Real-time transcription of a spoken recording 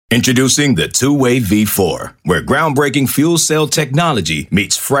Introducing the two-way V4, where groundbreaking fuel cell technology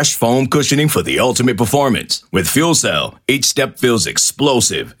meets fresh foam cushioning for the ultimate performance. With fuel cell, each step feels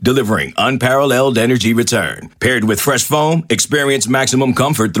explosive, delivering unparalleled energy return. Paired with fresh foam, experience maximum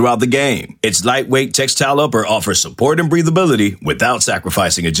comfort throughout the game. Its lightweight textile upper offers support and breathability without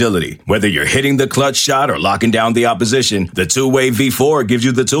sacrificing agility. Whether you're hitting the clutch shot or locking down the opposition, the two-way V4 gives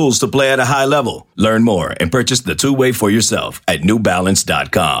you the tools to play at a high level. Learn more and purchase the two-way for yourself at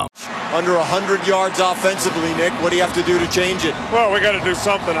newbalance.com. Under 100 yards offensively, Nick. What do you have to do to change it? Well, we got to do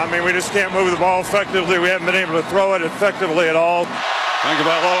something. I mean, we just can't move the ball effectively. We haven't been able to throw it effectively at all.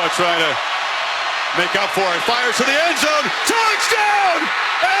 Tagovailoa trying to make up for it. Fires to the end zone. Touchdown!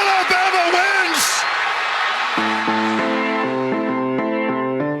 Alabama wins!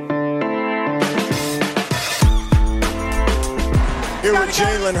 Here with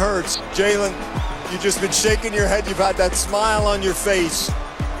Jalen Hurts. Jalen, you've just been shaking your head. You've had that smile on your face.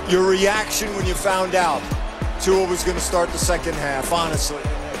 Your reaction when you found out Tua was going to start the second half, honestly.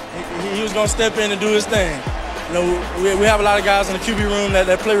 He was going to step in and do his thing. You know, we have a lot of guys in the QB room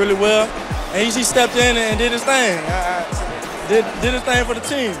that play really well, and he stepped in and did his thing. Did his thing for the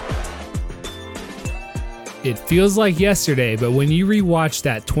team. It feels like yesterday, but when you rewatch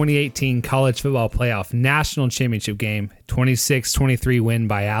that 2018 college football playoff national championship game, 26-23 win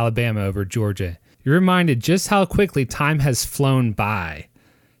by Alabama over Georgia, you're reminded just how quickly time has flown by.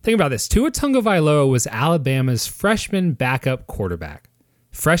 Think about this. Tua Tagovailoa was Alabama's freshman backup quarterback.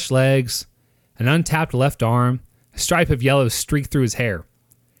 Fresh legs, an untapped left arm, a stripe of yellow streaked through his hair.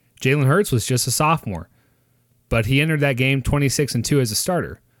 Jalen Hurts was just a sophomore, but he entered that game 26-2 as a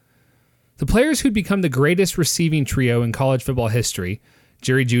starter. The players who'd become the greatest receiving trio in college football history,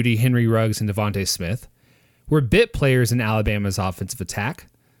 Jerry Jeudy, Henry Ruggs, and Devontae Smith, were bit players in Alabama's offensive attack,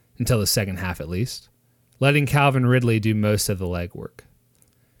 until the second half at least, letting Calvin Ridley do most of the legwork.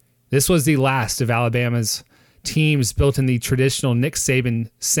 This was the last of Alabama's teams built in the traditional Nick Saban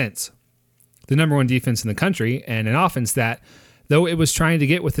sense. The number one defense in the country, and an offense that, though it was trying to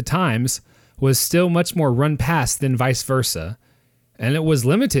get with the times, was still much more run-pass than vice versa, and it was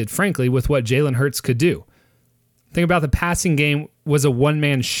limited, frankly, with what Jalen Hurts could do. Think about the passing game was a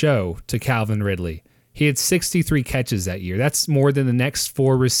one-man show to Calvin Ridley. He had 63 catches that year. That's more than the next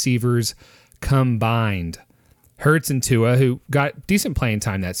four receivers combined. Hurts and Tua, who got decent playing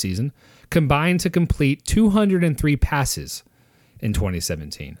time that season, combined to complete 203 passes in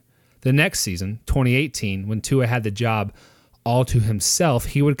 2017. The next season, 2018, when Tua had the job all to himself,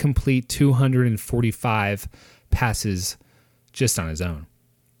 he would complete 245 passes just on his own.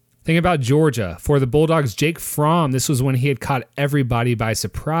 Think about Georgia. For the Bulldogs, Jake Fromm, this was when he had caught everybody by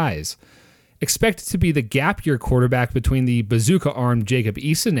surprise. Expected to be the gap year quarterback between the bazooka-armed Jacob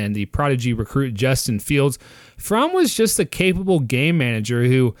Eason and the prodigy recruit Justin Fields, Fromm was just a capable game manager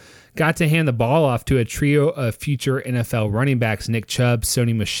who got to hand the ball off to a trio of future NFL running backs Nick Chubb,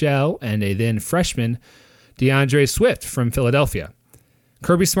 Sony Michel, and a then freshman DeAndre Swift from Philadelphia.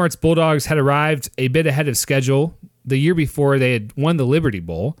 Kirby Smart's Bulldogs had arrived a bit ahead of schedule. The year before, they had won the Liberty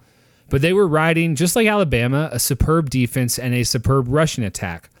Bowl, but they were riding, just like Alabama, a superb defense and a superb rushing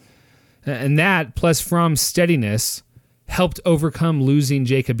attack. And that, plus Fromm's steadiness, helped overcome losing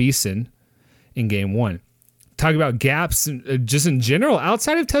Jacob Eason in Game 1. Talk about gaps just in general,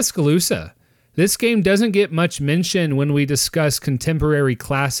 outside of Tuscaloosa. This game doesn't get much mention when we discuss contemporary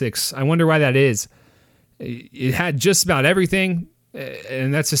classics. I wonder why that is. It had just about everything,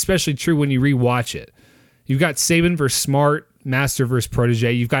 and that's especially true when you rewatch it. You've got Saban versus Smart, Master versus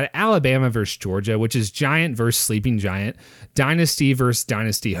Protege. You've got Alabama versus Georgia, which is Giant versus Sleeping Giant, Dynasty versus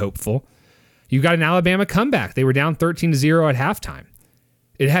Dynasty Hopeful. You've got an Alabama comeback. They were down 13-0 at halftime.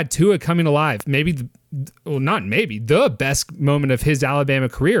 It had Tua coming alive. The best moment of his Alabama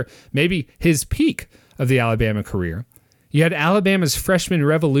career. Maybe his peak of the Alabama career. You had Alabama's freshman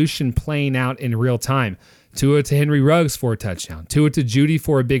revolution playing out in real time. Tua to Henry Ruggs for a touchdown. Tua to Jeudy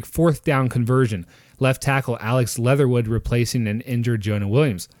for a big fourth down conversion. Left tackle Alex Leatherwood replacing an injured Jonah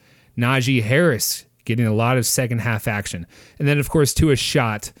Williams. Najee Harris getting a lot of second half action. And then, of course, Tua's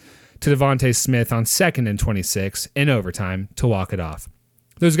shot to Devontae Smith on 2nd and 26 in overtime to walk it off.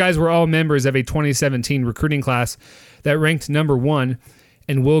 Those guys were all members of a 2017 recruiting class that ranked number 1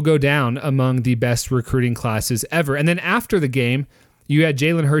 and will go down among the best recruiting classes ever. And then after the game, you had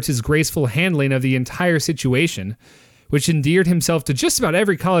Jalen Hurts' graceful handling of the entire situation, which endeared himself to just about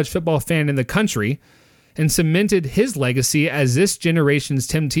every college football fan in the country and cemented his legacy as this generation's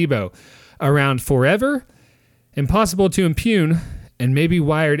Tim Tebow, around forever, impossible to impugn, and maybe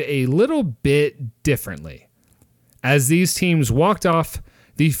wired a little bit differently. As these teams walked off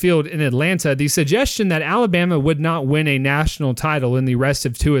the field in Atlanta, the suggestion that Alabama would not win a national title in the rest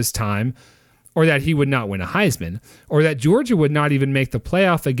of Tua's time, or that he would not win a Heisman, or that Georgia would not even make the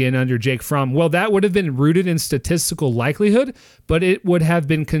playoff again under Jake Fromm, well, that would have been rooted in statistical likelihood, but it would have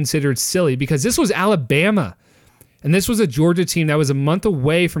been considered silly because this was Alabama. And this was a Georgia team that was a month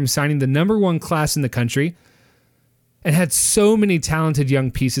away from signing the number one class in the country and had so many talented young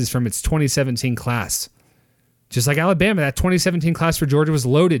pieces from its 2017 class. Just like Alabama, that 2017 class for Georgia was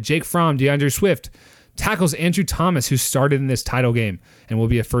loaded. Jake Fromm, DeAndre Swift, tackles Andrew Thomas, who started in this title game and will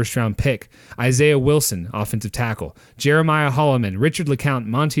be a first-round pick. Isaiah Wilson, offensive tackle. Jeremiah Holloman, Richard LeCount,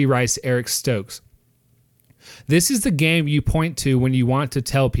 Monty Rice, Eric Stokes. This is the game you point to when you want to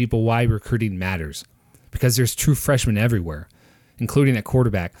tell people why recruiting matters, because there's true freshmen everywhere, including at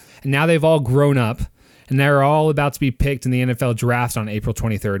quarterback. And now they've all grown up, and they're all about to be picked in the NFL draft on April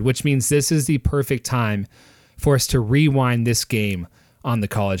 23rd, which means this is the perfect time for us to rewind this game on the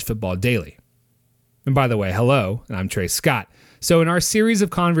College Football Daily. And by the way, hello, and I'm Trey Scott. So in our series of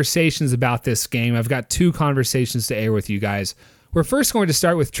conversations about this game, I've got two conversations to air with you guys. We're first going to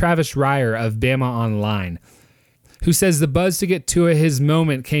start with Travis Reier of Bama Online, who says the buzz to get Tua his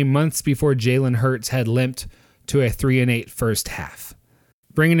moment came months before Jalen Hurts had limped to a 3-8 first half.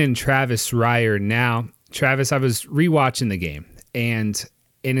 Bringing in Travis Reier now. Travis, I was rewatching the game, and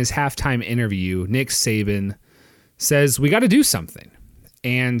in his halftime interview, Nick Saban says, we got to do something.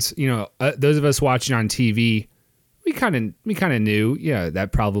 And, those of us watching on TV, we kind of knew,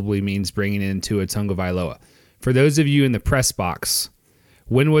 that probably means bringing in Tua Tagovailoa. For those of you in the press box,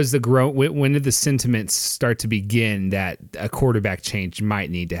 when did the sentiments start to begin that a quarterback change might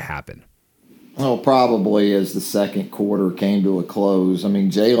need to happen? Well, probably as the second quarter came to a close. I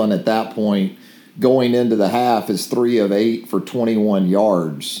mean, Jalen at that point, going into the half, is 3 of 8 for 21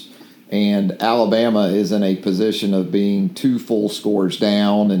 yards. And Alabama is in a position of being 2 full scores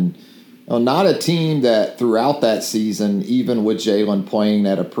down. And not a team that throughout that season, even with Jalen playing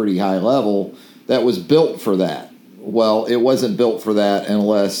at a pretty high level, that was built for that. Well, it wasn't built for that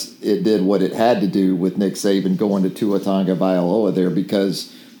unless it did what it had to do with Nick Saban going to Tua Tagovailoa there,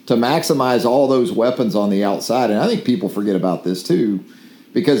 because to maximize all those weapons on the outside, and I think people forget about this too,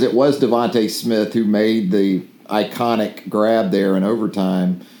 because it was Devontae Smith who made the iconic grab there in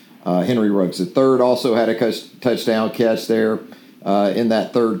overtime. Henry Ruggs III also had a touchdown catch there in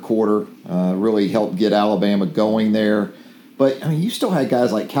that third quarter, really helped get Alabama going there. But, I mean, you still had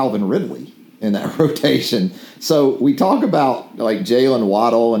guys like Calvin Ridley in that rotation. So we talk about like Jalen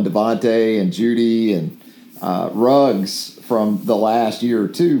Waddle and Devontae and Judy and Ruggs from the last year or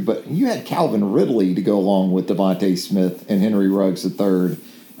two, but you had Calvin Ridley to go along with Devontae Smith and Henry Ruggs III.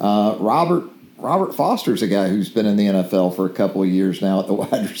 Robert Foster's a guy who's been in the NFL for a couple of years now at the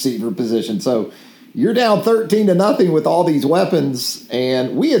wide receiver position. So you're down 13-0 with all these weapons,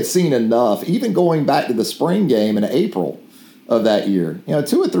 and we had seen enough, even going back to the spring game in April of that year.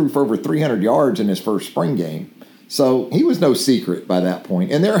 Tua threw for over 300 yards in his first spring game. So he was no secret by that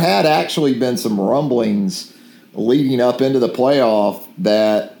point. And there had actually been some rumblings leading up into the playoff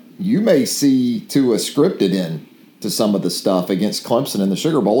that you may see Tua scripted in to some of the stuff against Clemson in the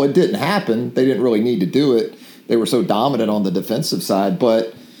Sugar Bowl. It didn't happen. They didn't really need to do it. They were so dominant on the defensive side.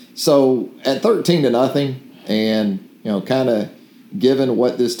 But so at 13-0 and, kind of given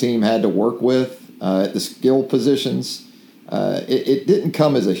what this team had to work with at the skill positions, it didn't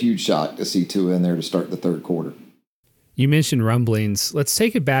come as a huge shock to see Tua in there to start the third quarter. You mentioned rumblings. Let's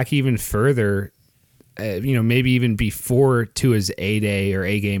take it back even further, maybe even before Tua's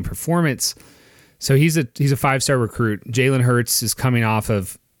A-game performance. So he's a 5-star recruit. Jalen Hurts is coming off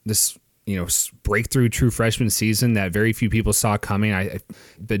of this, breakthrough true freshman season that very few people saw coming.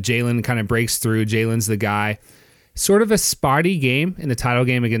 But Jalen kind of breaks through. Jalen's the guy. Sort of a spotty game in the title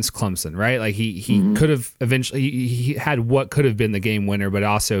game against Clemson, right? Like he could have eventually, he had what could have been the game winner, but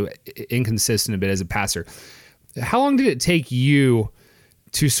also inconsistent a bit as a passer. How long did it take you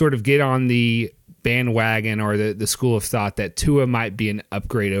to sort of get on the bandwagon or the school of thought that Tua might be an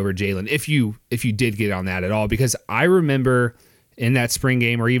upgrade over Jalen, if you did get on that at all? Because I remember in that spring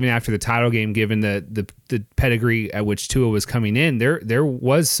game or even after the title game, given the pedigree at which Tua was coming in, there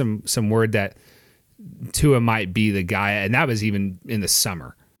was some word that Tua might be the guy, and that was even in the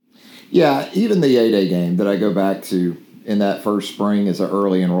summer. Yeah, even the A-Day game that I go back to in that first spring as an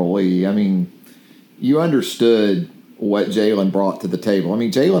early enrollee, I mean, you understood what Jalen brought to the table. I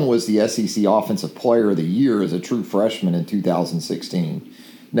mean, Jalen was the SEC Offensive Player of the Year as a true freshman in 2016.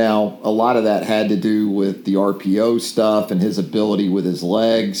 Now, a lot of that had to do with the RPO stuff and his ability with his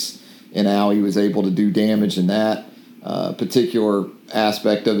legs and how he was able to do damage in that particular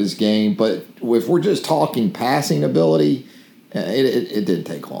aspect of his game. But if we're just talking passing ability, It didn't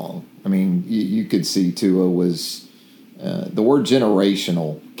take long. I mean, you could see Tua was the word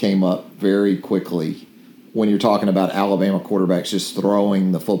generational came up very quickly when you're talking about Alabama quarterbacks just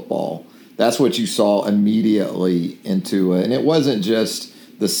throwing the football. That's what you saw immediately in Tua. And it wasn't just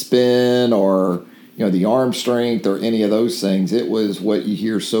the spin or the arm strength or any of those things. It was what you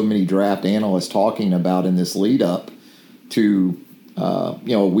hear so many draft analysts talking about in this lead up to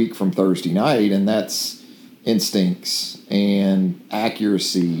a week from Thursday night, and that's instincts and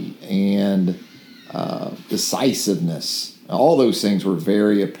accuracy and decisiveness. All those things were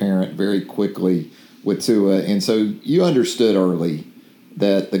very apparent very quickly with Tua, and so you understood early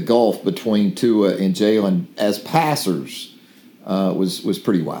that the gulf between Tua and Jalen as passers was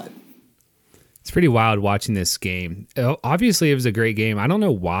pretty wide. It's pretty wild watching this game. Obviously, it was a great game. I don't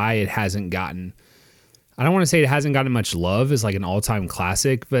know why it hasn't gotten. I don't want to say it hasn't gotten much love as like an all-time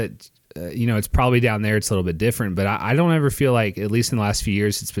classic, but it's probably down there. It's a little bit different, but I don't ever feel like, at least in the last few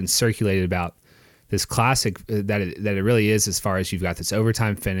years, it's been circulated about this classic that it really is. As far as you've got this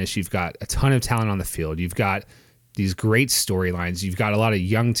overtime finish, you've got a ton of talent on the field, you've got these great storylines, you've got a lot of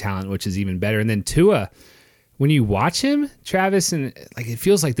young talent, which is even better. And then Tua, when you watch him, Travis, and like it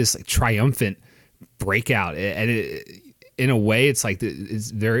feels like this like triumphant breakout, and in a way, it's like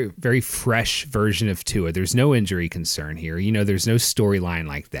it's very, very fresh version of Tua. There's no injury concern here. There's no storyline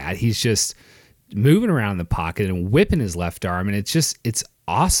like that. He's just moving around the pocket and whipping his left arm, and it's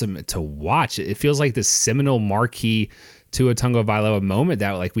awesome to watch. It feels like this seminal marquee Tua Tagovailoa moment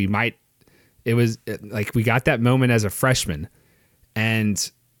that we got that moment as a freshman,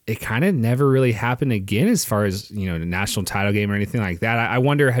 and it kind of never really happened again as far as the national title game or anything like that. I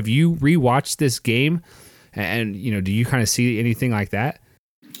wonder, have you rewatched this game? And, do you kind of see anything like that?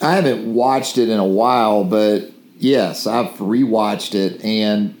 I haven't watched it in a while, but yes, I've rewatched it.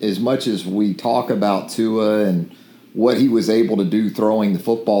 And as much as we talk about Tua and what he was able to do throwing the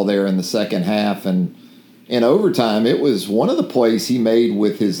football there in the second half and in overtime, it was one of the plays he made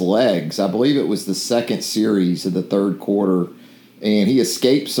with his legs. I believe it was the second series of the third quarter. And he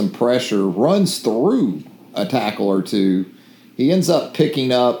escapes some pressure, runs through a tackle or two. He ends up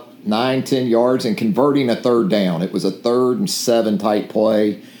picking up 9-10 yards and converting a third down. It was a 3rd and 7 type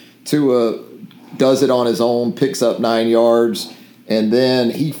play. Tua does it on his own, picks up 9 yards, and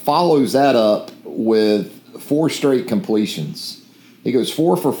then he follows that up with 4 straight completions. He goes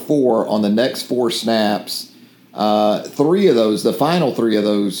 4 for 4 on the next 4 snaps. 3 of those, the final 3 of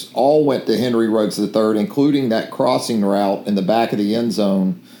those, all went to Henry Ruggs III, including that crossing route in the back of the end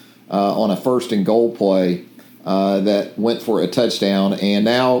zone on a 1st and goal play. That went for a touchdown, and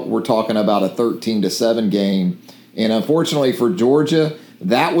now we're talking about a 13-7 game. And unfortunately for Georgia,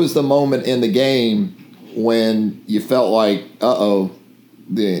 that was the moment in the game when you felt like,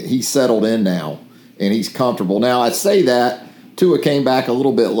 he's settled in now, and he's comfortable. Now, I say that, Tua came back a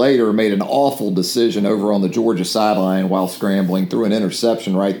little bit later and made an awful decision over on the Georgia sideline while scrambling, threw an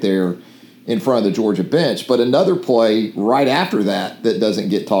interception right there in front of the Georgia bench. But another play right after that doesn't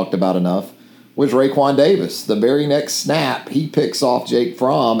get talked about enough was Raekwon Davis. The very next snap, he picks off Jake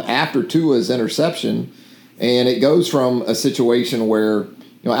Fromm after Tua's interception, and it goes from a situation where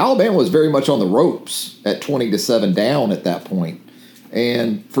Alabama was very much on the ropes at 20-7 down at that point.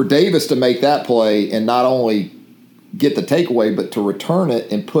 And for Davis to make that play and not only get the takeaway, but to return it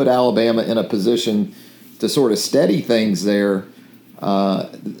and put Alabama in a position to sort of steady things there,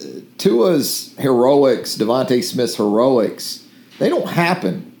 Tua's heroics, Devontae Smith's heroics, they don't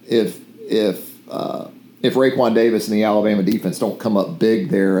happen if Raekwon Davis and the Alabama defense don't come up big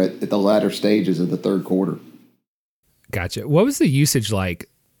there at the latter stages of the third quarter. Gotcha. What was the usage like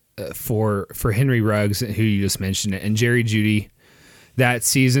for Henry Ruggs, who you just mentioned, and Jerry Jeudy that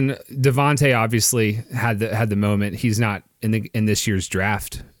season? Devontae obviously had the moment. He's not in this year's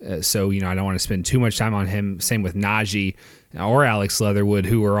draft, so I don't want to spend too much time on him. Same with Najee or Alex Leatherwood,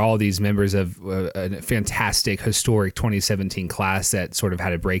 who are all these members of a fantastic, historic 2017 class that sort of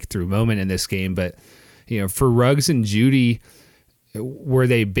had a breakthrough moment in this game. But, for Ruggs and Jeudy, were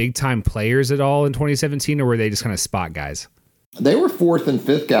they big-time players at all in 2017, or were they just kind of spot guys? They were 4th and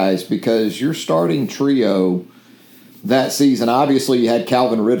 5th guys because your starting trio that season, obviously you had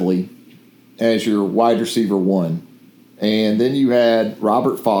Calvin Ridley as your wide receiver 1. And then you had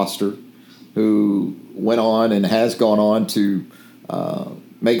Robert Foster, who went on and has gone on to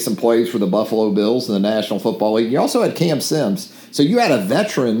make some plays for the Buffalo Bills in the National Football League. You also had Cam Sims. So you had a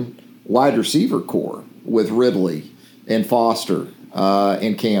veteran wide receiver core with Ridley and Foster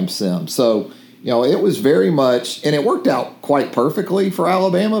and Cam Sims. So, it was very much, and it worked out quite perfectly for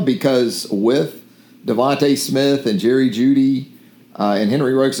Alabama because with Devontae Smith and Jerry Jeudy and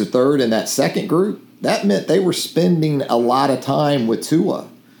Henry Ruggs III in that second group, that meant they were spending a lot of time with Tua.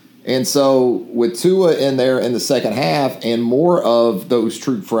 And so with Tua in there in the second half and more of those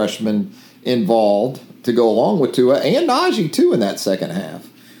true freshmen involved to go along with Tua and Najee too in that second half.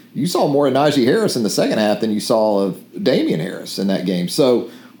 You saw more of Najee Harris in the second half than you saw of Damian Harris in that game. So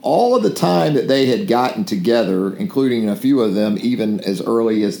all of the time that they had gotten together, including a few of them even as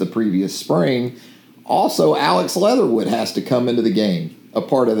early as the previous spring, also Alex Leatherwood has to come into the game, a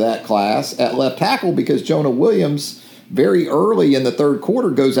part of that class at left tackle, because Jonah Williams very early in the third quarter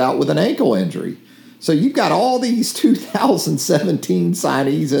goes out with an ankle injury. So you've got all these 2017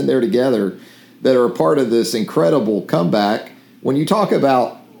 signees in there together that are a part of this incredible comeback. When you talk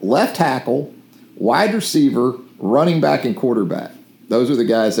about left tackle, wide receiver, running back, and quarterback, those are the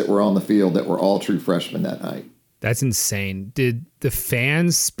guys that were on the field that were all true freshmen that night. That's insane. Did the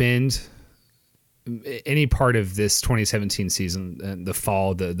fans spend any part of this 2017 season, the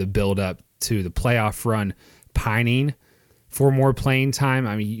fall, the build up to the playoff run, pining for more playing time?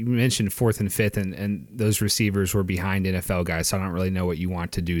 I mean, you mentioned fourth and fifth, and those receivers were behind NFL guys, so I don't really know what you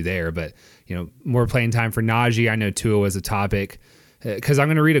want to do there. But, more playing time for Najee. I know Tua was a topic, because I'm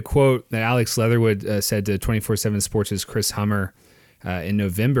going to read a quote that Alex Leatherwood said to 24/7 Sports' Chris Hummer in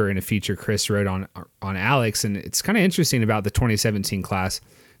November in a feature Chris wrote on Alex, and it's kind of interesting about the 2017 class.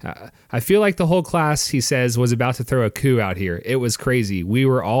 I feel like the whole class, he says, was about to throw a coup out here. It was crazy. We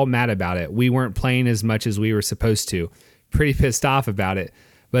were all mad about it. We weren't playing as much as we were supposed to. Pretty pissed off about it.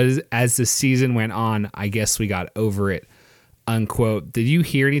 But as the season went on, I guess we got over it, unquote. Did you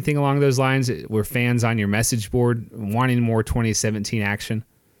hear anything along those lines? Were fans on your message board wanting more 2017 action?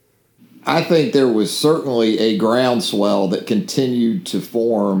 I think there was certainly a groundswell that continued to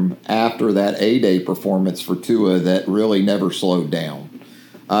form after that A-Day performance for Tua that really never slowed down.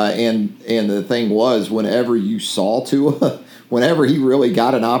 And the thing was, whenever you saw Tua, whenever he really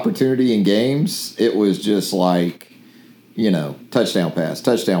got an opportunity in games, it was just like, touchdown pass.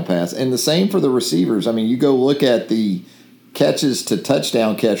 And the same for the receivers. I mean, you go look at the catches to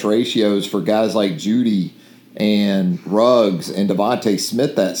touchdown catch ratios for guys like Judy and Ruggs and Devontae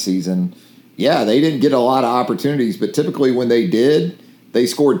Smith that season. Yeah, they didn't get a lot of opportunities, but typically when they did, they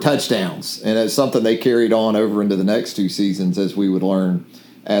scored touchdowns. And it's something they carried on over into the next two seasons, as we would learn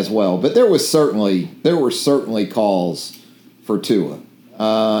as well. But there were certainly calls for Tua.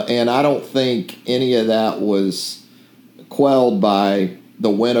 And I don't think any of that was quelled by the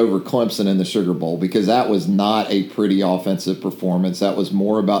win over Clemson in the Sugar Bowl, because that was not a pretty offensive performance. That was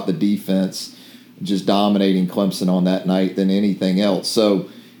more about the defense just dominating Clemson on that night than anything else. So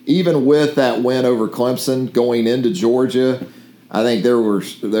even with that win over Clemson going into Georgia, I think there were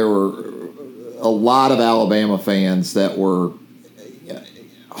a lot of Alabama fans that were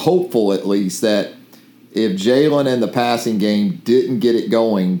hopeful, at least, that if Jalen in the passing game didn't get it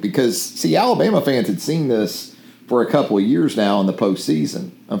going, because, see, Alabama fans had seen this for a couple of years now in the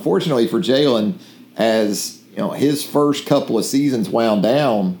postseason. Unfortunately for Jalen, as his first couple of seasons wound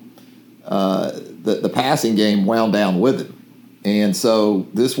down, the passing game wound down with him. And so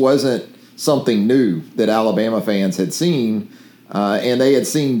this wasn't something new that Alabama fans had seen, and they had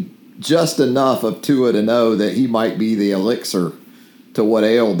seen just enough of Tua to know that he might be the elixir to what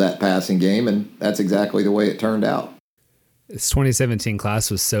ailed that passing game, and that's exactly the way it turned out. This 2017 class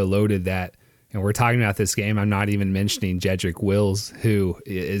was so loaded that, and we're talking about this game, I'm not even mentioning Jedrick Wills, who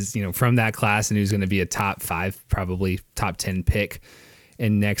is from that class and who's going to be a top 5, probably top 10 pick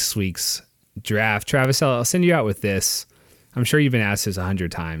in next week's draft. Travis, I'll send you out with this. I'm sure you've been asked this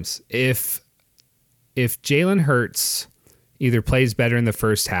 100 times. If Jalen Hurts either plays better in the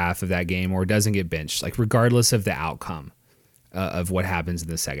first half of that game or doesn't get benched, like regardless of the outcome of what happens in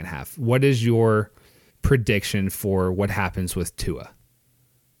the second half, what is your prediction for what happens with Tua?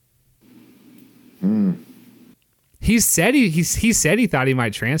 He said he thought he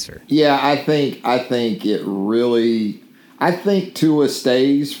might transfer. Yeah, I think Tua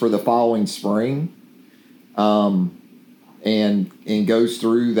stays for the following spring, and goes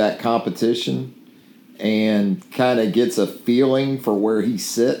through that competition and kind of gets a feeling for where he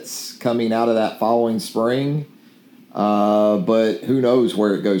sits coming out of that following spring. But who knows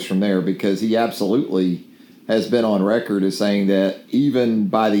where it goes from there, because he absolutely has been on record as saying that even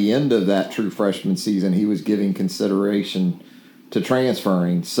by the end of that true freshman season, he was giving consideration to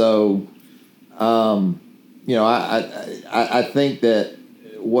transferring. So, I think that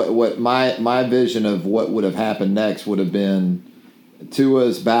what my vision of what would have happened next would have been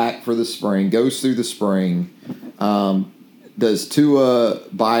Tua's back for the spring, goes through the spring. Does Tua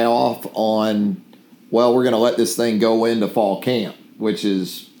buy off on, well, we're going to let this thing go into fall camp, which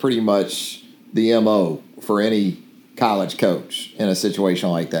is pretty much the MO for any college coach in a situation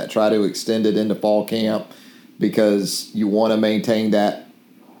like that. Try to extend it into fall camp because you want to maintain that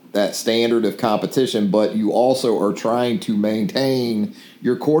standard of competition, but you also are trying to maintain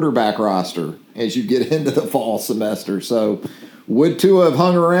your quarterback roster as you get into the fall semester. So would Tua have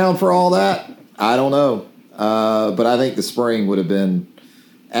hung around for all that? I don't know. But I think the spring would have been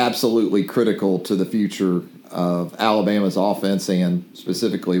absolutely critical to the future of Alabama's offense and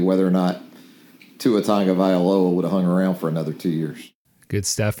specifically whether or not Tua Tagovailoa would have hung around for another 2 years. Good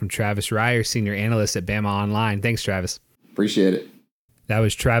stuff from Travis Reier, senior analyst at Bama Online. Thanks, Travis. Appreciate it. That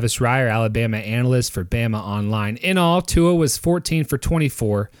was Travis Reier, Alabama analyst for Bama Online. In all, Tua was 14 for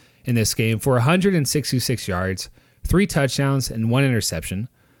 24 in this game for 166 yards, 3 touchdowns, and 1 interception.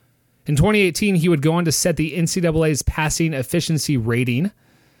 In 2018, he would go on to set the NCAA's passing efficiency rating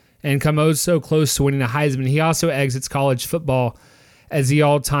and come oh so close to winning a Heisman. He also exits college football as the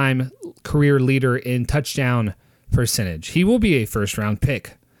all-time career leader in touchdown percentage. He will be a first-round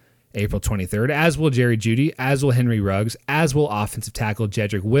pick April 23rd, as will Jerry Jeudy, as will Henry Ruggs, as will offensive tackle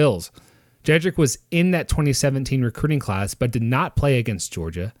Jedrick Wills. Jedrick was in that 2017 recruiting class, but did not play against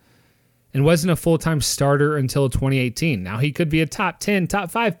Georgia and wasn't a full-time starter until 2018. Now he could be a top 10, top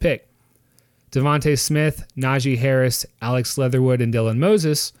 5 pick. Devontae Smith, Najee Harris, Alex Leatherwood, and Dylan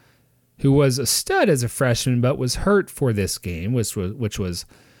Moses, who was a stud as a freshman but was hurt for this game, which was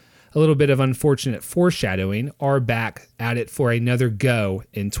a little bit of unfortunate foreshadowing, are back at it for another go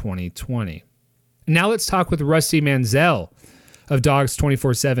in 2020. Now let's talk with Rusty Manziel of Dogs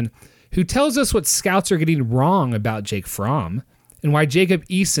 24/7, who tells us what scouts are getting wrong about Jake Fromm and why Jacob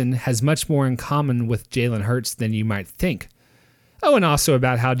Eason has much more in common with Jalen Hurts than you might think. Oh, and also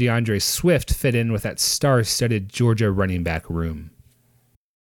about how DeAndre Swift fit in with that star-studded Georgia running back room.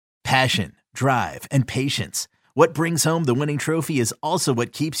 Passion, drive, and patience. What brings home the winning trophy is also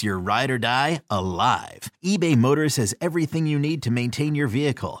what keeps your ride or die alive. eBay Motors has everything you need to maintain your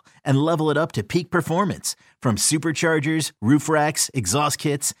vehicle and level it up to peak performance, from superchargers, roof racks, exhaust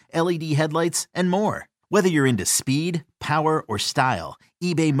kits, LED headlights, and more. Whether you're into speed, power, or style,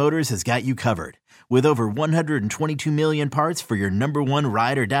 eBay Motors has got you covered. With over 122 million parts for your number one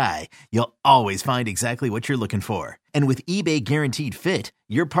ride or die, you'll always find exactly what you're looking for. And with eBay Guaranteed Fit,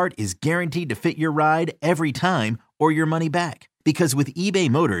 your part is guaranteed to fit your ride every time or your money back. Because with eBay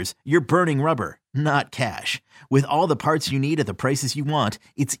Motors, you're burning rubber, not cash. With all the parts you need at the prices you want,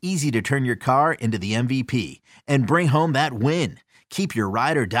 it's easy to turn your car into the MVP and bring home that win. Keep your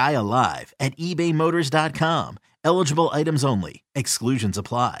ride or die alive at ebaymotors.com. Eligible items only. Exclusions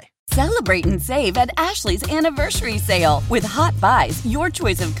apply. Celebrate and save at Ashley's Anniversary Sale. With Hot Buys, your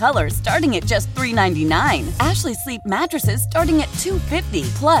choice of colors starting at just $3.99. Ashley Sleep mattresses starting at $2.50.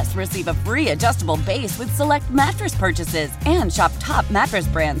 Plus, receive a free adjustable base with select mattress purchases. And shop top mattress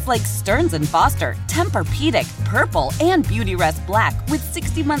brands like Stearns & Foster, Tempur-Pedic, Purple, and Beautyrest Black with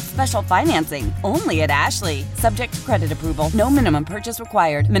 60-month special financing. Only at Ashley. Subject to credit approval. No minimum purchase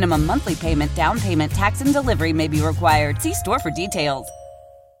required. Minimum monthly payment, down payment, tax, and delivery may be required. See store for details.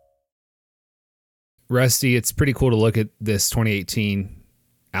 Rusty, it's pretty cool to look at this 2018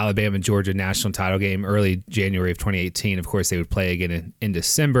 Alabama-Georgia national title game, early January of 2018. Of course, they would play again in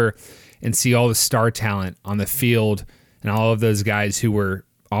December, and see all the star talent on the field and all of those guys who were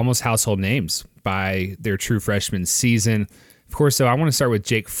almost household names by their true freshman season. Of course, so I want to start with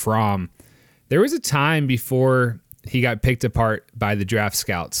Jake Fromm. There was a time before he got picked apart by the draft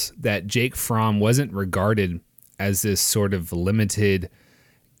scouts that Jake Fromm wasn't regarded as this sort of limited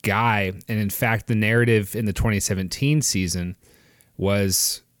guy. And in fact, the narrative in the 2017 season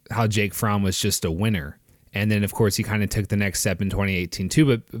was how Jake Fromm was just a winner. And then, of course, he kind of took the next step in 2018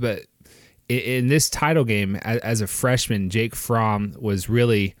 too. But in this title game, as a freshman, Jake Fromm was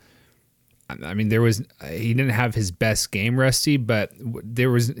really, I mean, he didn't have his best game, Rusty, but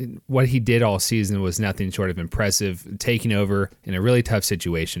what he did all season was nothing short of impressive, taking over in a really tough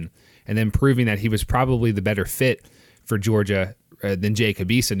situation and then proving that he was probably the better fit for Georgia than Jacob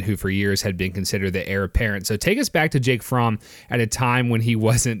Eason, who for years had been considered the heir apparent. So take us back to Jake Fromm at a time when he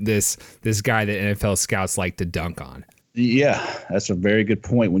wasn't this guy that NFL scouts like to dunk on. Yeah, that's a very good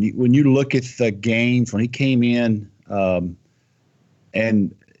point. When you look at the games when he came in,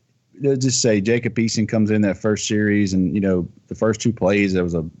 and let's just say Jacob Eason comes in that first series, and the first 2 plays there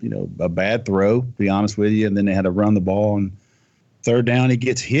was a bad throw, to be honest with you, and then they had to run the ball, and third down he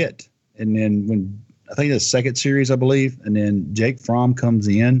gets hit, and then when I think the second series, I believe, and then Jake Fromm comes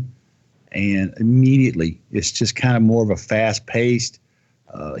in, and immediately it's just kind of more of a fast-paced.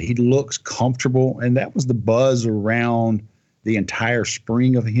 He looks comfortable, and that was the buzz around the entire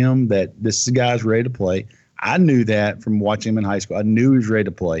spring of him, that this guy's ready to play. I knew that from watching him in high school. I knew he was ready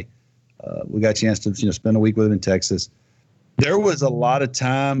to play. We got a chance to spend a week with him in Texas. There was a lot of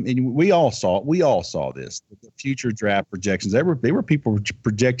time, and we all saw this. The future draft projections. There were people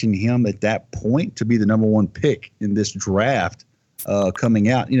projecting him at that point to be the number one pick in this draft coming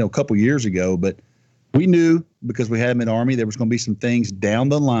out, a couple years ago. But we knew, because we had him in Army, there was going to be some things down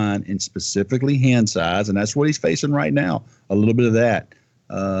the line, and specifically hand size, and that's what he's facing right now. A little bit of that,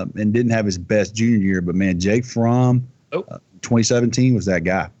 and didn't have his best junior year. But man, Jake Fromm, 2017 was that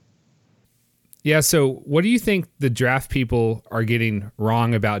guy. Yeah, so what do you think the draft people are getting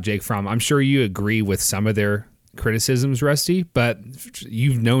wrong about Jake Fromm? I'm sure you agree with some of their criticisms, Rusty, but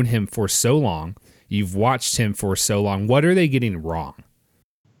you've known him for so long. You've watched him for so long. What are they getting wrong?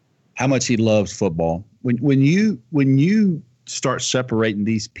 How much he loves football. When you start separating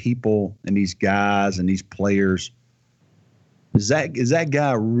these people and these guys and these players, does that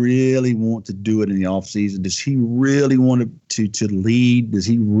guy really want to do it in the offseason? Does he really want to lead? Does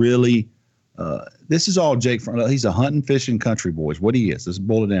he really this is all Jake Fromm. He's a hunting, fishing country boy. What he is. Let's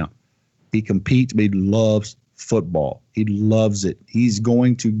boil it down. He competes, but he loves football. He loves it. He's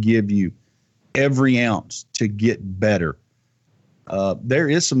going to give you every ounce to get better. There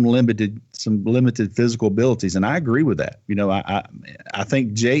is some limited physical abilities, and I agree with that. I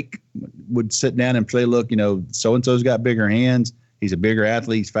think Jake would sit down and say, look, so and so's got bigger hands. He's a bigger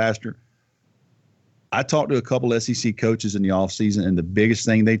athlete. He's faster. I talked to a couple SEC coaches in the offseason, and the biggest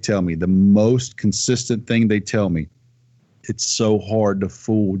thing they tell me, the most consistent thing they tell me, it's so hard to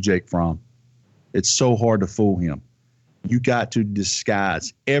fool Jake Fromm. It's so hard to fool him. You got to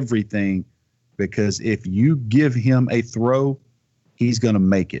disguise everything, because if you give him a throw, he's going to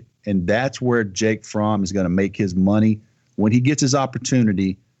make it. And that's where Jake Fromm is going to make his money. When he gets his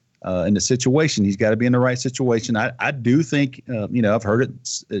opportunity in the situation, he's got to be in the right situation. I do think, I've heard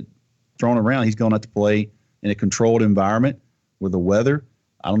it thrown around, he's going to have to play in a controlled environment with the weather.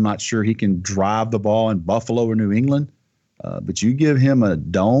 I'm not sure he can drive the ball in Buffalo or New England, but you give him a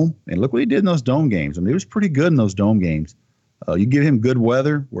dome, and look what he did in those dome games. I mean, he was pretty good in those dome games. You give him good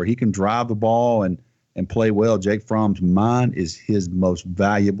weather where he can drive the ball and play well. Jake Fromm's mind is his most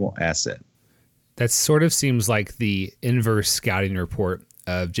valuable asset. That sort of seems like the inverse scouting report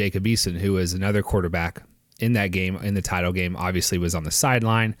of Jacob Eason, who was another quarterback in that game, in the title game. Obviously was on the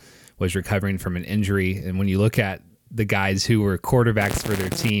sideline, was recovering from an injury. And when you look at the guys who were quarterbacks for their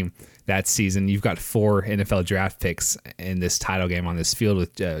team that season, you've got 4 NFL draft picks in this title game on this field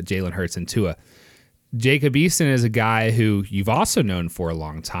with Jalen Hurts and Tua. Jacob Eason is a guy who you've also known for a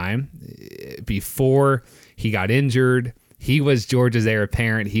long time. Before he got injured, he was Georgia's heir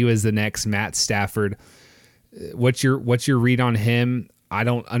apparent. He was the next Matt Stafford. What's your read on him? I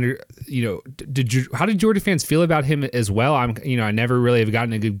don't how did Georgia fans feel about him as well? I never really have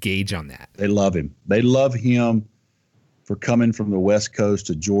gotten a good gauge on that. They love him. They love him for coming from the West Coast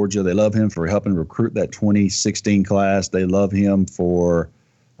to Georgia. They love him for helping recruit that 2016 class. They love him for,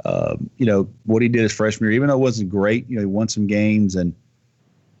 what he did his freshman year, even though it wasn't great. He won some games, and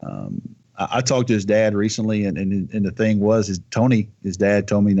I talked to his dad recently, and the thing was, his dad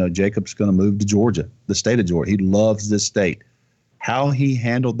told me, Jacob's going to move to Georgia, the state of Georgia. He loves this state. How he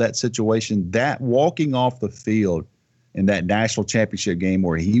handled that situation, that walking off the field in that national championship game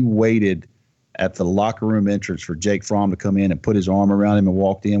where he waited at the locker room entrance for Jake Fromm to come in and put his arm around him and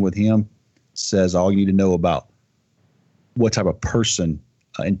walked in with him, says all you need to know about what type of person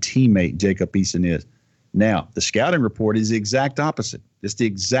and teammate Jacob Eason is. Now, the scouting report is the exact opposite. It's the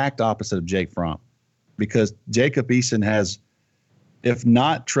exact opposite of Jake Fromm, because Jacob Eason has, if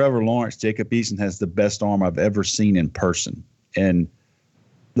not Trevor Lawrence, Jacob Eason has the best arm I've ever seen in person. And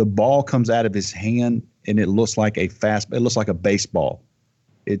the ball comes out of his hand, and it looks like it looks like a baseball.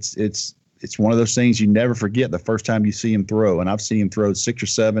 It's one of those things you never forget the first time you see him throw. And I've seen him throw 6 or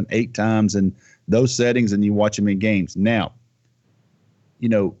 7, 8 times in those settings, and you watch him in games. Now,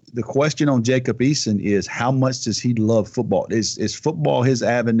 the question on Jacob Eason is, how much does he love football? Is football his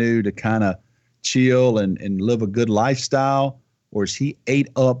avenue to kind of chill and live a good lifestyle? Or is he ate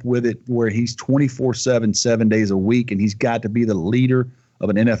up with it where he's 24/7, 7 days a week, and he's got to be the leader of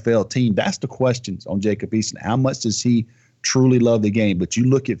an NFL team? That's the questions on Jacob Eason. How much does he truly love the game? But you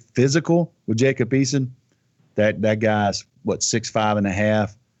look at physical with Jacob Eason, that guy's,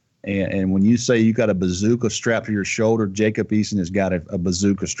 6'5.5". And when you say you got a bazooka strapped to your shoulder, Jacob Eason has got a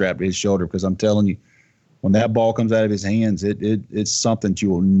bazooka strapped to his shoulder, because I'm telling you, when that ball comes out of his hands, it's something you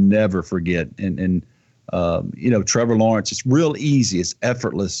will never forget. And Trevor Lawrence, it's real easy. It's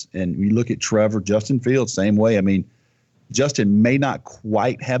effortless. And you look at Trevor, Justin Fields, same way. I mean, Justin may not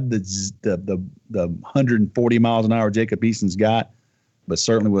quite have the 140 miles an hour Jacob Eason's got, but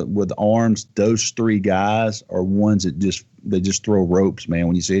certainly with arms, those three guys are ones that just throw ropes, man,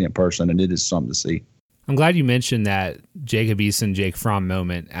 when you see it in person, and it is something to see. I'm glad you mentioned that Jacob Eason, Jake Fromm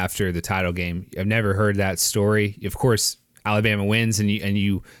moment after the title game. I've never heard that story. Of course, Alabama wins, and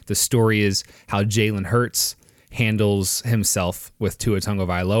the story is how Jalen Hurts handles himself with Tua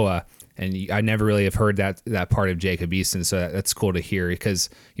Tagovailoa, and I never really have heard that part of Jacob Eason, so that's cool to hear because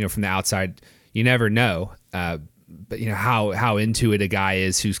from the outside you never know, but how into it a guy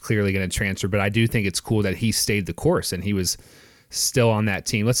is who's clearly going to transfer. But I do think it's cool that he stayed the course and he was still on that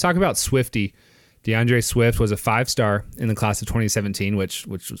team. Let's talk about Swifty. DeAndre Swift was a 5-star in the class of 2017, which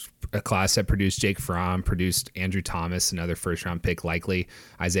was a class that produced Jake Fromm, produced Andrew Thomas, another first-round pick likely,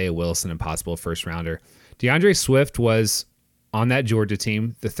 Isaiah Wilson, a possible first-rounder. DeAndre Swift was on that Georgia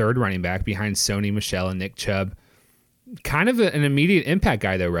team, the third running back behind Sony Michel and Nick Chubb. Kind of an immediate impact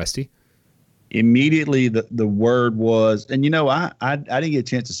guy, though, Rusty. Immediately, the word was, and I didn't get a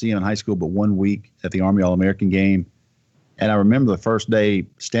chance to see him in high school, but 1 week at the Army All-American game. And I remember the first day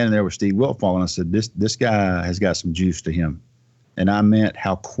standing there with Steve Wiltfong, and I said, this guy has got some juice to him. And I meant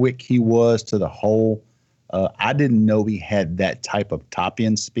how quick he was to the hole. I didn't know he had that type of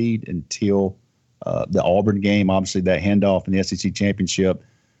top-end speed until the Auburn game, obviously that handoff in the SEC championship.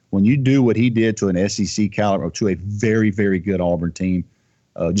 When you do what he did to an SEC caliber, to a very, very good Auburn team,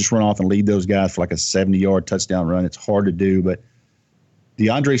 just run off and lead those guys for like a 70-yard touchdown run, it's hard to do. But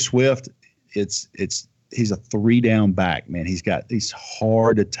DeAndre Swift, he's a 3-down back, man. He's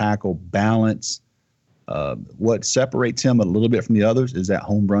hard to tackle, balance. What separates him a little bit from the others is that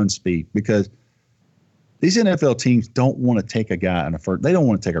home run speed, because these NFL teams don't want to take a guy in the first. They don't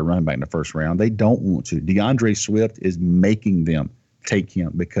want to take a running back in the first round. They don't want to. DeAndre Swift is making them take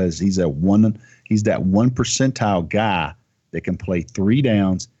him because he's that one percentile guy that can play 3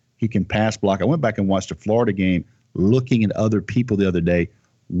 downs. He can pass block. I went back and watched the Florida game looking at other people the other day.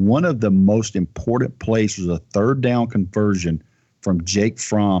 One of the most important plays was a 3rd down conversion from Jake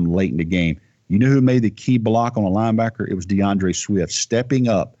Fromm late in the game. You know who made the key block on a linebacker? It was DeAndre Swift stepping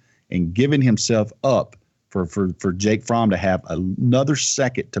up and giving himself up for Jake Fromm to have another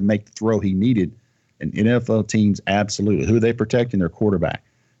second to make the throw he needed. And NFL teams, absolutely. Who are they protecting? Their quarterback.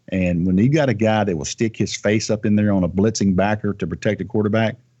 And when you got a guy that will stick his face up in there on a blitzing backer to protect the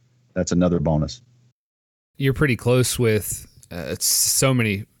quarterback, that's another bonus. You're pretty close with so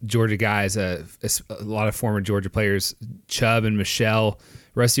many Georgia guys, a lot of former Georgia players, Chubb and Michelle.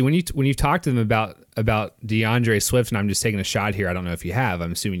 Rusty, when you talk to them about DeAndre Swift, and I'm just taking a shot here, I don't know if you have,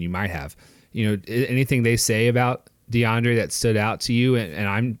 I'm assuming you might have, anything they say about DeAndre that stood out to you,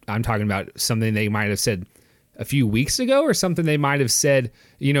 and I'm talking about something they might have said a few weeks ago or something they might have said,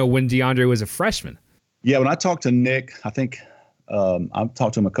 when DeAndre was a freshman. Yeah, when I talked to Nick, I think I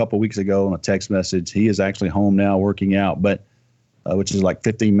talked to him a couple of weeks ago on a text message. He is actually home now working out, but which is like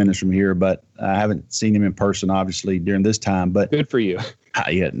 15 minutes from here. But I haven't seen him in person, obviously, during this time. But good for you.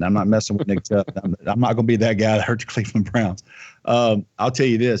 Yeah, I'm not messing with Nick Chubb. I'm not going to be that guy that hurt the Cleveland Browns. I'll tell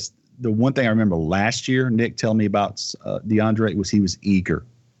you this. The one thing I remember last year, Nick telling me about DeAndre was he was eager.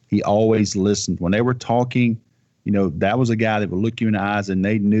 He always listened. When they were talking, that was a guy that would look you in the eyes and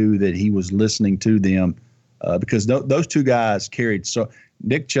they knew that he was listening to them because those two guys carried. So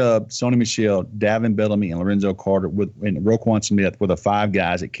Nick Chubb, Sony Michel, Davin Bellamy, and Lorenzo Carter and Roquan Smith were the 5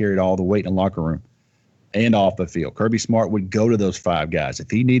 guys that carried all the weight in the locker room and off the field. Kirby Smart would go to those 5 guys.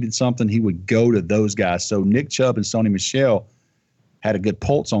 If he needed something, he would go to those guys. So Nick Chubb and Sony Michel had a good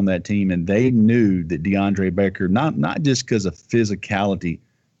pulse on that team, and they knew that DeAndre Baker, not just because of physicality,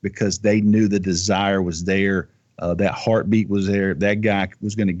 because they knew the desire was there, that heartbeat was there. That guy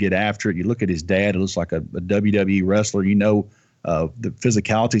was going to get after it. You look at his dad; it looks like a WWE wrestler. The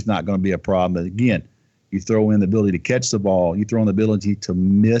physicality is not going to be a problem. But again, you throw in the ability to catch the ball. You throw in the ability to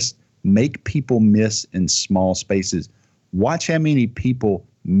make people miss in small spaces. Watch how many people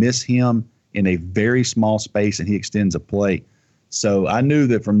miss him in a very small space, and he extends a play. So I knew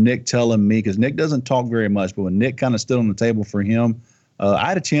that from Nick telling me, because Nick doesn't talk very much, but when Nick kind of stood on the table for him, I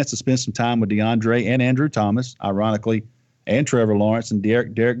had a chance to spend some time with DeAndre and Andrew Thomas, ironically, and Trevor Lawrence and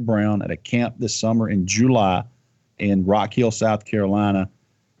Derek Brown at a camp this summer in July in Rock Hill, South Carolina.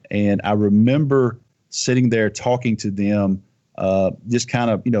 And I remember sitting there talking to them, just kind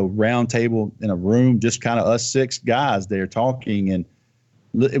of, round table in a room, just kind of us 6 guys there talking. And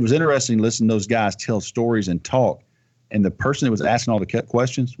it was interesting listening to those guys tell stories and talk. And the person that was asking all the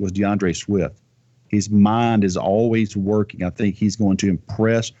questions was DeAndre Swift. His mind is always working. I think he's going to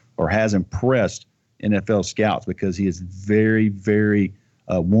impress or has impressed NFL scouts because he is very, very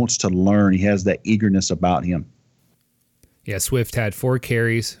wants to learn. He has that eagerness about him. Yeah, Swift had 4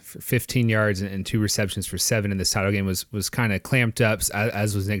 carries for 15 yards and 2 receptions for 7 in this title game. Was kind of clamped up,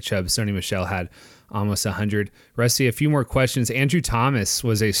 as was Nick Chubb. Sony Michel had almost 100. Rusty, a few more questions. Andrew Thomas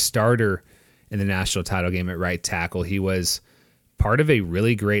was a starter in the national title game at right tackle. He was part of a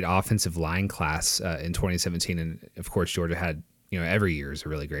really great offensive line class in 2017. And, of course, Georgia had, every year is a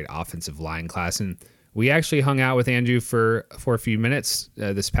really great offensive line class. And we actually hung out with Andrew for a few minutes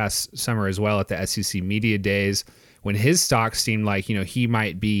this past summer as well at the SEC Media Days, when his stock seemed like, he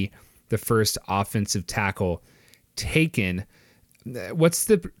might be the first offensive tackle taken. What's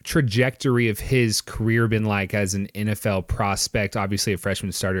the trajectory of his career been like as an NFL prospect? Obviously, a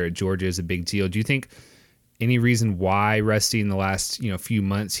freshman starter at Georgia is a big deal. Do you think any reason why, Rusty, in the last few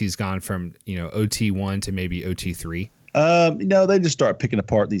months he's gone from OT1 to maybe OT3? They just start picking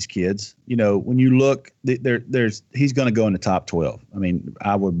apart these kids. When you look, he's going to go in the top 12. I mean,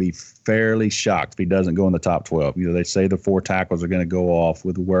 I would be fairly shocked if he doesn't go in the top 12. They say the 4 tackles are going to go off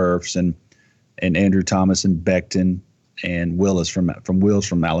with Wirfs and Andrew Thomas and Becton and Willis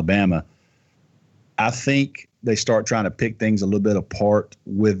from Alabama. I think they start trying to pick things a little bit apart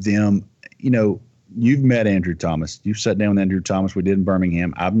with them. You've met Andrew Thomas. You've sat down with Andrew Thomas. We did in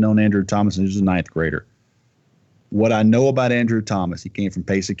Birmingham. I've known Andrew Thomas since he was a 9th grader. What I know about Andrew Thomas, he came from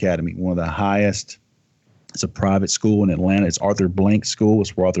Pace Academy, one of the highest. It's a private school in Atlanta. It's Arthur Blank School.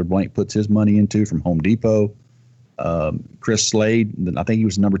 It's where Arthur Blank puts his money into from Home Depot. Chris Slade, I think he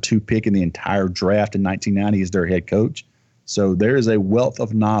was number 2 pick in the entire draft in 1990 as their head coach. So there is a wealth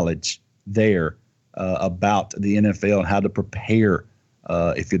of knowledge there about the NFL and how to prepare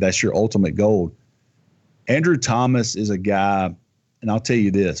if that's your ultimate goal. Andrew Thomas is a guy, and I'll tell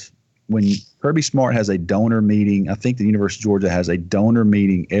you this, when Kirby Smart has a donor meeting, I think the University of Georgia has a donor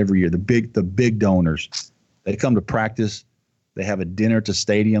meeting every year. The big donors, they come to practice. They have a dinner at the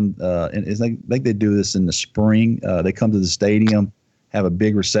stadium, and it's like they do this in the spring. They come to the stadium, have a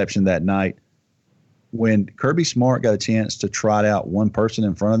big reception that night. When Kirby Smart got a chance to trot out one person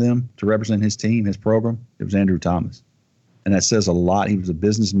in front of them to represent his team, his program, it was Andrew Thomas, and that says a lot. He was a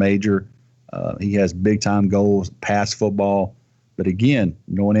business major. He has big-time goals, past football. But again,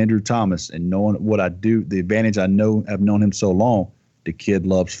 knowing Andrew Thomas and knowing what I do, the advantage I've known him so long, the kid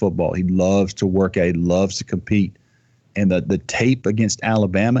loves football. He loves to work out. He loves to compete. And the tape against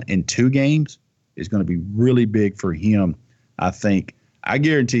Alabama in 2 games is going to be really big for him, I think. I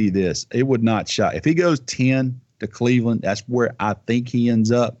guarantee you this, it would not shock. If he goes 10 to Cleveland, that's where I think he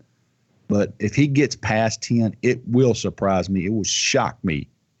ends up. But if he gets past 10, it will surprise me. It will shock me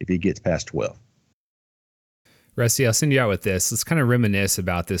if he gets past 12. Rusty, I'll send you out with this. Let's kind of reminisce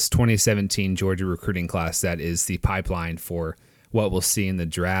about this 2017 Georgia recruiting class that is the pipeline for what we'll see in the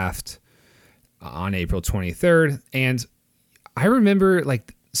draft on April 23rd. And I remember,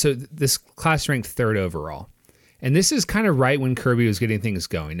 so this class ranked 3rd overall. And this is kind of right when Kirby was getting things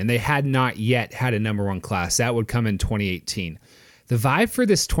going. And they had not yet had a number 1 class. That would come in 2018. The vibe for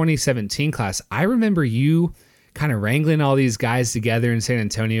this 2017 class, I remember you kind of wrangling all these guys together in San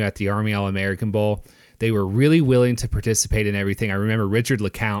Antonio at the Army All-American Bowl. They were really willing to participate in everything. I remember Richard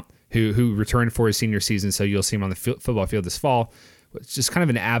LeCount, who returned for his senior season, so you'll see him on the football field this fall. It's just kind of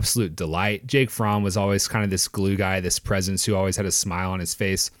an absolute delight. Jake Fromm was always kind of this glue guy, this presence who always had a smile on his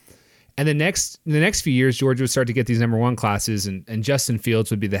face. And the next few years, Georgia would start to get these number 1 classes, and Justin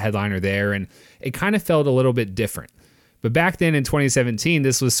Fields would be the headliner there, and it kind of felt a little bit different. But back then in 2017,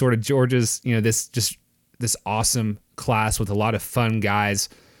 this was sort of Georgia's, this awesome class with a lot of fun guys.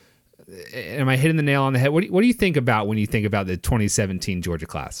 Am I hitting the nail on the head? What do you think about when you think about the 2017 Georgia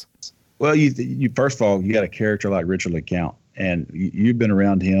class? Well, you first of all, you got a character like Richard LeCount, and you've been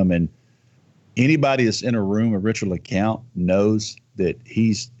around him, and anybody that's in a room with Richard LeCount knows that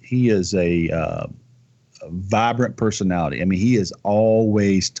he is a vibrant personality. I mean, he is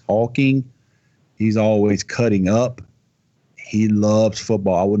always talking. He's always cutting up. He loves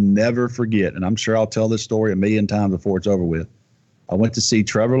football. I will never forget, and I'm sure I'll tell this story a million times before it's over with. I went to see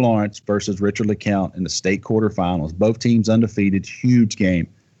Trevor Lawrence versus Richard LeCount in the state quarterfinals. Both teams undefeated, huge game.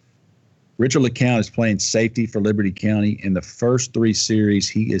 Richard LeCount is playing safety for Liberty County. In the first 3 series,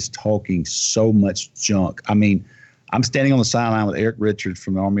 he is talking so much junk. I mean, I'm standing on the sideline with Eric Richards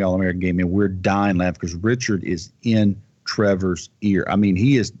from the Army All-American game, and we're dying laughing because Richard is in Trevor's ear. I mean,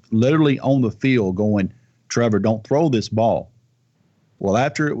 he is literally on the field going, Trevor, don't throw this ball. Well,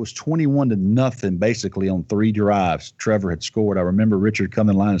 after it was 21-0, basically on 3 drives, Trevor had scored. I remember Richard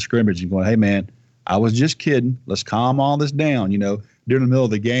coming in line of scrimmage and going, hey, man, I was just kidding. Let's calm all this down, during the middle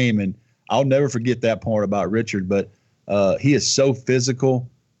of the game. And I'll never forget that part about Richard. But he is so physical,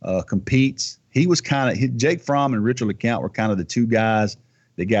 competes. He was Jake Fromm and Richard LeCount were kind of the 2 guys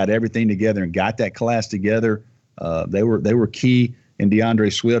that got everything together and got that class together. They were key in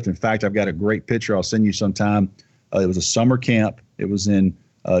DeAndre Swift. In fact, I've got a great picture I'll send you sometime. It was a summer camp. It was in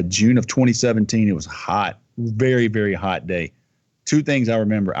June of 2017. It was hot, very, very hot day. Two things I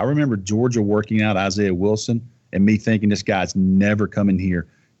remember. I remember Georgia working out Isaiah Wilson and me thinking this guy's never coming here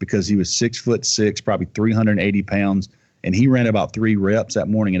because he was 6'6", probably 380 pounds, and he ran about 3 reps that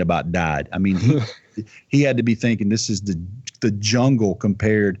morning and about died. I mean, he had to be thinking this is the jungle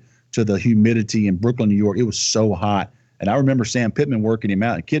compared to the humidity in Brooklyn, New York. It was so hot. And I remember Sam Pittman working him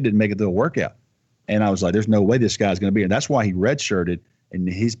out. The kid didn't make it through a workout. And I was like, there's no way this guy's going to be here. That's why he redshirted, and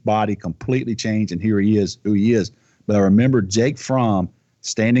his body completely changed, and here he is, who he is. But I remember Jake Fromm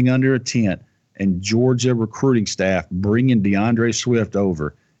standing under a tent and Georgia recruiting staff bringing DeAndre Swift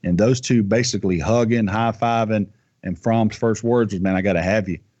over, and those two basically hugging, high-fiving, and Fromm's first words was, man, I got to have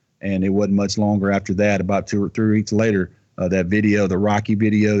you. And it wasn't much longer after that, about 2 or 3 weeks later, that video, the Rocky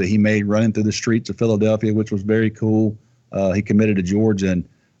video that he made running through the streets of Philadelphia, which was very cool. He committed to Georgia, and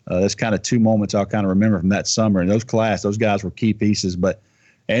that's kind of 2 moments I'll kind of remember from that summer. And those guys were key pieces. But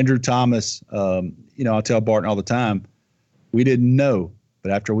Andrew Thomas, I tell Barton all the time, we didn't know,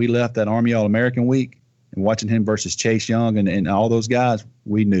 but after we left that Army All-American week and watching him versus Chase Young and all those guys,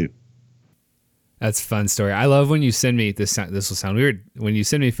 we knew. That's a fun story. I love when you send me this will sound weird. When you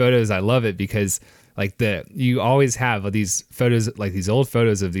send me photos, I love it because you always have these photos, like these old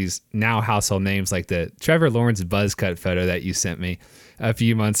photos of these now household names, like the Trevor Lawrence buzz cut photo that you sent me a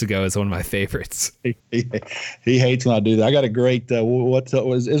few months ago is one of my favorites. He hates when I do that. I got a great,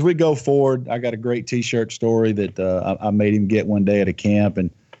 as we go forward, I got a great t-shirt story that I made him get one day at a camp, and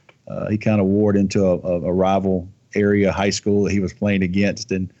he kind of wore it into a rival area high school that he was playing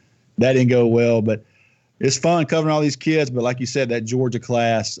against, and that didn't go well, but it's fun covering all these kids. But like you said, that Georgia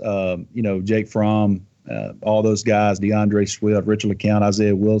class, Jake Fromm, all those guys, DeAndre Swift, Richard LeCount,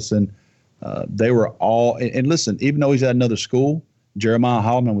 Isaiah Wilson, they were all. And listen, even though he's at another school, Jeremiah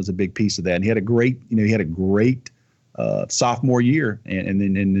Holloman was a big piece of that, and he had a great, sophomore year, and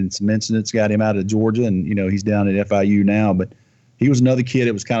then some incidents got him out of Georgia, and he's down at FIU now, but. He was another kid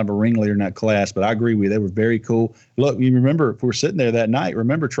that was kind of a ringleader in that class, but I agree with you. They were very cool. Look, you remember, if we were sitting there that night,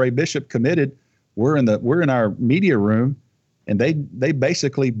 remember Trey Bishop committed. We're in our media room, and they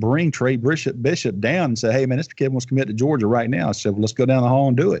basically bring Trey Bishop down and say, hey, man, this kid wants to commit to Georgia right now. I said, well, let's go down the hall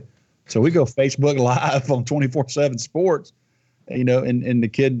and do it. So we go Facebook Live on 24/7 Sports, and the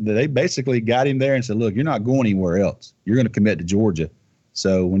kid, they basically got him there and said, look, you're not going anywhere else. You're going to commit to Georgia.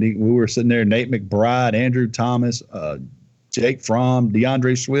 So when we were sitting there, Nate McBride, Andrew Thomas, Jake Fromm,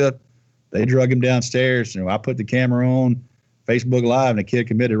 DeAndre Swift, they drug him downstairs. I put the camera on Facebook Live, and the kid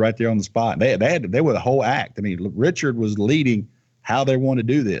committed right there on the spot. They were the whole act. I mean, Richard was leading how they want to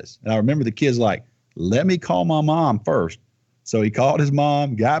do this. And I remember the kid's like, let me call my mom first. So he called his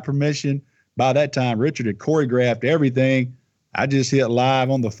mom, got permission. By that time, Richard had choreographed everything. I just hit live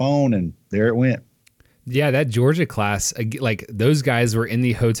on the phone, and there it went. Yeah, that Georgia class, like those guys were in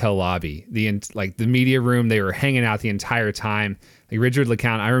the hotel lobby, the media room. They were hanging out the entire time. Like Richard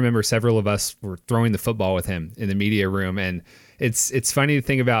LeCount, I remember several of us were throwing the football with him in the media room, and it's funny to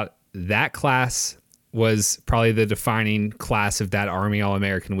think about. That class was probably the defining class of that Army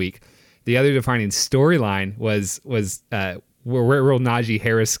All-American week. The other defining storyline was where will Najee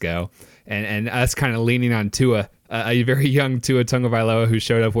Harris go, and us kind of leaning on Tua, a very young Tua Tagovailoa who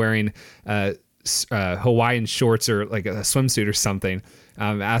showed up wearing Hawaiian shorts or like a swimsuit or something,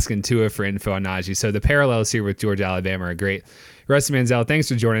 asking Tua for info on Najee. So the parallels here with Georgia, Alabama are great. Rusty Manziel, thanks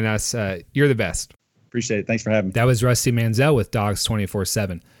for joining us. You're the best. Appreciate it. Thanks for having me. That was Rusty Manziel with Dogs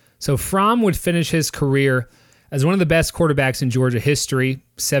 24/7. So Fromm would finish his career as one of the best quarterbacks in Georgia history,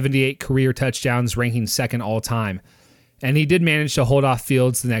 78 career touchdowns, ranking second all time. And he did manage to hold off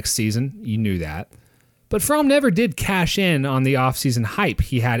Fields the next season. You knew that. But Fromm never did cash in on the offseason hype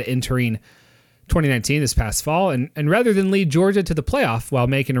he had entering 2019 this past fall, and rather than lead Georgia to the playoff while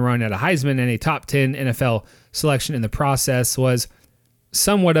making a run at a Heisman and a top 10 NFL selection in the process, was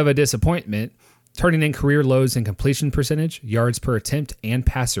somewhat of a disappointment, turning in career lows in completion percentage, yards per attempt, and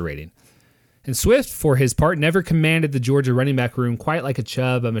passer rating. And Swift, for his part, never commanded the Georgia running back room quite like a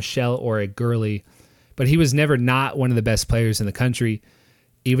Chubb, a Michelle, or a Gurley, but he was never not one of the best players in the country,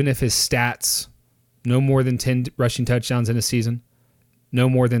 even if his stats, no more than 10 rushing touchdowns in a season, no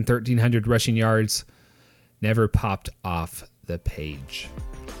more than 1,300 rushing yards, never popped off the page.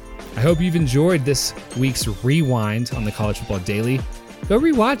 I hope you've enjoyed this week's rewind on the College Football Daily. Go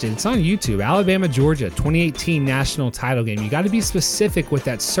rewatch it. It's on YouTube. Alabama, Georgia, 2018 national title game. You got to be specific with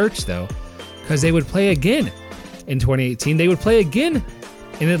that search, though, because they would play again in 2018. They would play again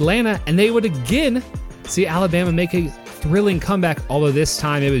in Atlanta, and they would again see Alabama make a thrilling comeback, although this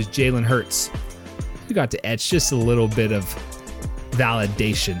time it was Jalen Hurts we got to etch just a little bit of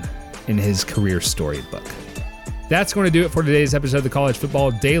validation in his career storybook. That's going to do it for today's episode of the College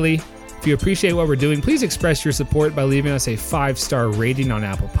Football Daily. If you appreciate what we're doing, please express your support by leaving us a 5-star rating on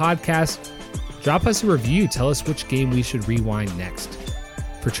Apple Podcasts. Drop us a review. Tell us which game we should rewind next.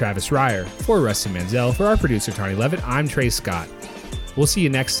 For Travis Reier, for Rusty Manziel, for our producer Tony Levitt, I'm Trey Scott. We'll see you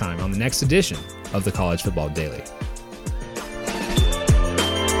next time on the next edition of the College Football Daily.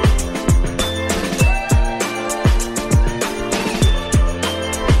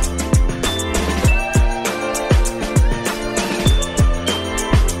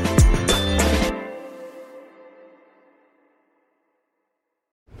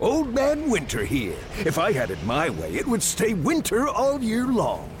 Old Man Winter here. If I had it my way, it would stay winter all year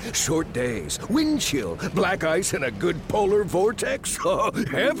long. Short days, wind chill, black ice, and a good polar vortex. Oh,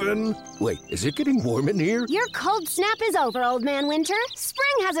 heaven! Wait, is it getting warm in here? Your cold snap is over, Old Man Winter.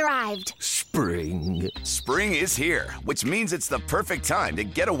 Spring has arrived. Spring. Spring is here, which means it's the perfect time to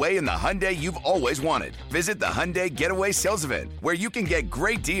get away in the Hyundai you've always wanted. Visit the Hyundai Getaway Sales Event, where you can get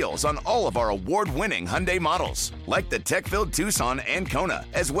great deals on all of our award-winning Hyundai models, like the tech-filled Tucson and Kona,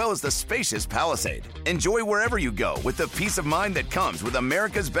 as well as the spacious Palisade. Enjoy wherever you go with the peace of mind that comes with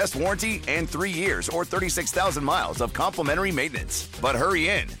America's best warranty and 3 years or 36,000 miles of complimentary maintenance. But hurry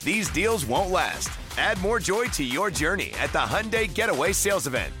in, these deals won't last. Add more joy to your journey at the Hyundai Getaway Sales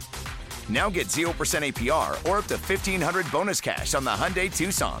Event. Now get 0% APR or up to $1,500 bonus cash on the Hyundai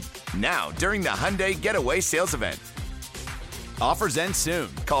Tucson. Now, during the Hyundai Getaway Sales Event. Offers end soon.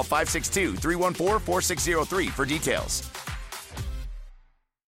 Call 562-314-4603 for details.